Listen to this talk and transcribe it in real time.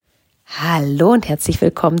Hallo und herzlich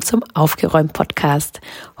willkommen zum Aufgeräumt-Podcast.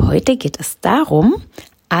 Heute geht es darum,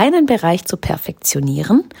 einen Bereich zu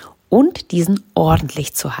perfektionieren und diesen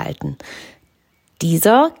ordentlich zu halten.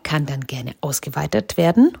 Dieser kann dann gerne ausgeweitet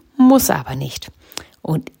werden, muss aber nicht.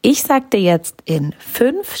 Und ich sage dir jetzt in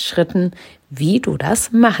 5 Schritten, wie du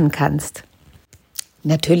das machen kannst.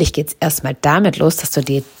 Natürlich geht es erstmal damit los, dass du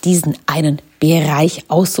dir diesen einen Bereich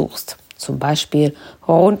aussuchst. Zum Beispiel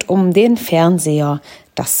rund um den Fernseher,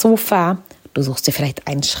 das Sofa. Du suchst dir vielleicht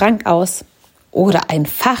einen Schrank aus oder ein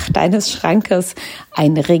Fach deines Schrankes,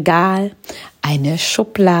 ein Regal, eine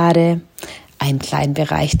Schublade, einen kleinen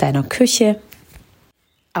Bereich deiner Küche.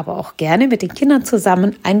 Aber auch gerne mit den Kindern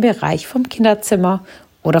zusammen einen Bereich vom Kinderzimmer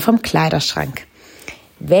oder vom Kleiderschrank.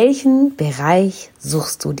 Welchen Bereich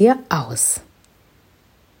suchst du dir aus?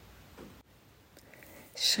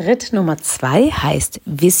 Schritt Nummer 2 heißt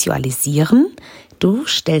visualisieren. Du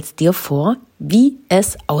stellst dir vor, wie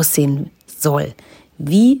es aussehen soll.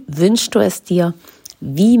 Wie wünschst du es dir?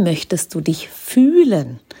 Wie möchtest du dich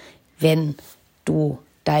fühlen, wenn du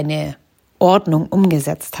deine Ordnung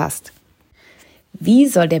umgesetzt hast? Wie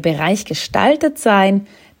soll der Bereich gestaltet sein,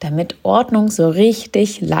 damit Ordnung so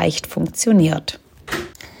richtig leicht funktioniert?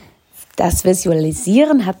 Das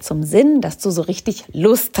Visualisieren hat zum Sinn, dass du so richtig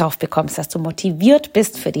Lust drauf bekommst, dass du motiviert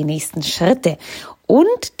bist für die nächsten Schritte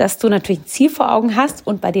und dass du natürlich ein Ziel vor Augen hast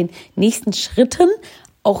und bei den nächsten Schritten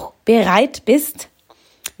auch bereit bist,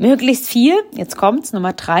 möglichst viel, jetzt kommt's,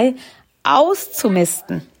 Nummer 3,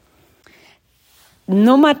 auszumisten.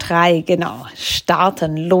 Nummer 3, genau,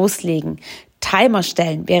 starten, loslegen, Timer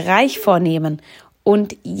stellen, Bereich vornehmen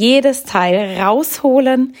und jedes Teil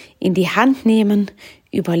rausholen, in die Hand nehmen,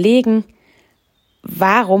 überlegen,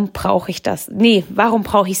 warum brauche ich das? Warum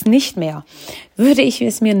brauche ich es nicht mehr? Würde ich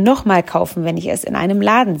es mir nochmal kaufen, wenn ich es in einem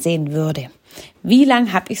Laden sehen würde? Wie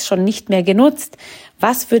lange habe ich es schon nicht mehr genutzt?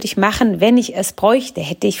 Was würde ich machen, wenn ich es bräuchte?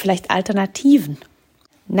 Hätte ich vielleicht Alternativen?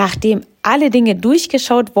 Nachdem alle Dinge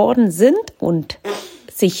durchgeschaut worden sind und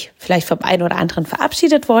sich vielleicht vom einen oder anderen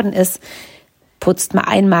verabschiedet worden ist, putzt man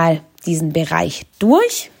einmal diesen Bereich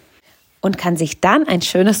durch und kann sich dann ein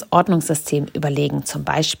schönes Ordnungssystem überlegen. Zum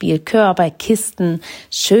Beispiel Körbe, Kisten,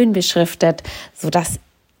 schön beschriftet, sodass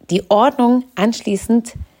die Ordnung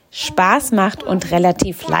anschließend Spaß macht und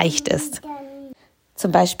relativ leicht ist.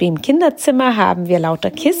 Zum Beispiel im Kinderzimmer haben wir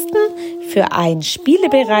lauter Kisten. Für einen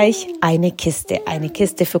Spielebereich eine Kiste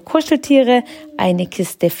für Kuscheltiere, eine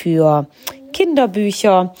Kiste für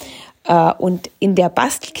Kinderbücher. Und in der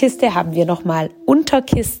Bastelkiste haben wir nochmal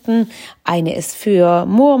Unterkisten. Eine ist für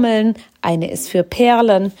Murmeln, eine ist für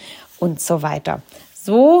Perlen und so weiter.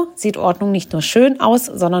 So sieht Ordnung nicht nur schön aus,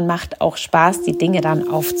 sondern macht auch Spaß, die Dinge dann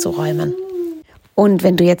aufzuräumen. Und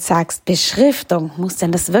wenn du jetzt sagst, Beschriftung, muss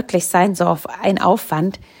denn das wirklich sein, so auf ein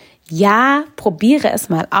Aufwand? Ja, probiere es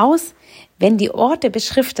mal aus. Wenn die Orte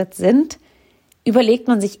beschriftet sind, überlegt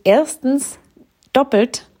man sich erstens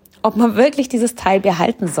doppelt, ob man wirklich dieses Teil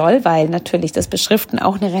behalten soll, weil natürlich das Beschriften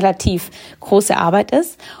auch eine relativ große Arbeit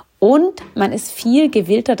ist. Und man ist viel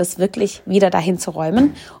gewillter, das wirklich wieder dahin zu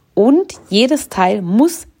räumen. Und jedes Teil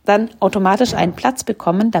muss dann automatisch einen Platz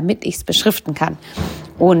bekommen, damit ich es beschriften kann.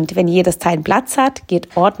 Und wenn jedes Teil einen Platz hat,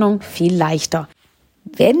 geht Ordnung viel leichter.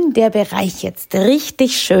 Wenn der Bereich jetzt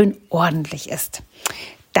richtig schön ordentlich ist,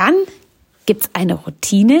 dann gibt es eine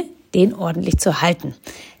Routine, den ordentlich zu halten.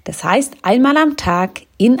 Das heißt, einmal am Tag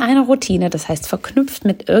in einer Routine, das heißt verknüpft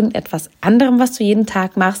mit irgendetwas anderem, was du jeden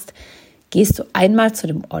Tag machst, gehst du einmal zu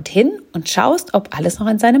dem Ort hin und schaust, ob alles noch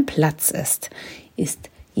an seinem Platz ist. Ist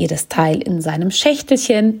jedes Teil in seinem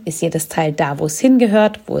Schächtelchen? Ist jedes Teil da, wo es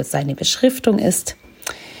hingehört, wo es seine Beschriftung ist?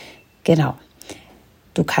 Genau.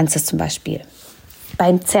 Du kannst es zum Beispiel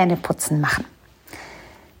beim Zähneputzen machen,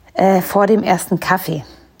 vor dem ersten Kaffee,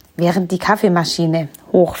 während die Kaffeemaschine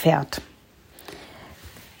hochfährt.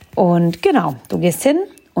 Und genau, du gehst hin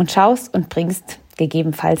und schaust und bringst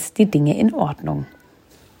gegebenenfalls die Dinge in Ordnung.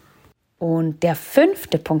 Und der 5.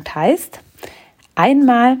 Punkt heißt,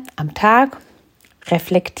 einmal am Tag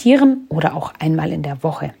reflektieren oder auch einmal in der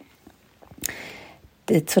Woche.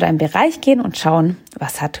 Zu deinem Bereich gehen und schauen,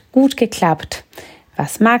 was hat gut geklappt,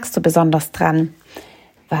 was magst du besonders dran,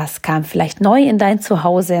 was kam vielleicht neu in dein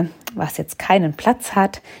Zuhause, was jetzt keinen Platz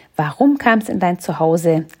hat, warum kam es in dein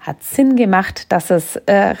Zuhause, hat Sinn gemacht, dass es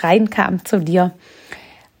reinkam zu dir,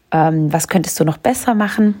 was könntest du noch besser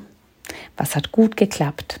machen, was hat gut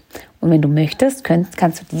geklappt. Und wenn du möchtest,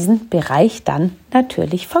 kannst du diesen Bereich dann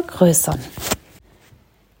natürlich vergrößern.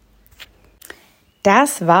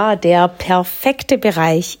 Das war der perfekte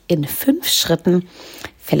Bereich in 5 Schritten.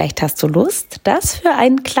 Vielleicht hast du Lust, das für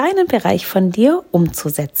einen kleinen Bereich von dir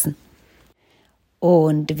umzusetzen.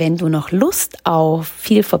 Und wenn du noch Lust auf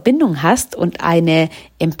viel Verbindung hast und eine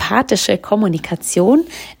empathische Kommunikation,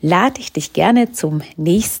 lade ich dich gerne zum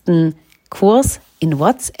nächsten Kurs in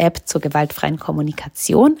WhatsApp zur gewaltfreien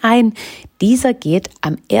Kommunikation ein. Dieser geht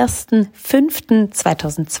am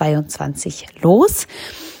 1.5.2022 los.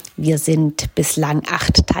 Wir sind bislang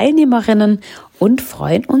 8 Teilnehmerinnen und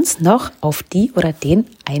freuen uns noch auf die oder den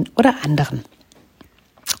ein oder anderen.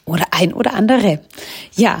 Oder ein oder andere.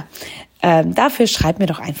 Ja, dafür schreib mir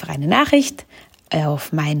doch einfach eine Nachricht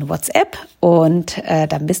auf mein WhatsApp und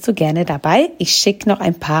dann bist du gerne dabei. Ich schicke noch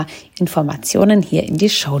ein paar Informationen hier in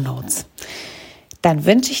die Shownotes. Dann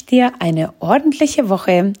wünsche ich dir eine ordentliche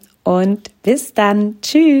Woche und bis dann.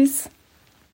 Tschüss.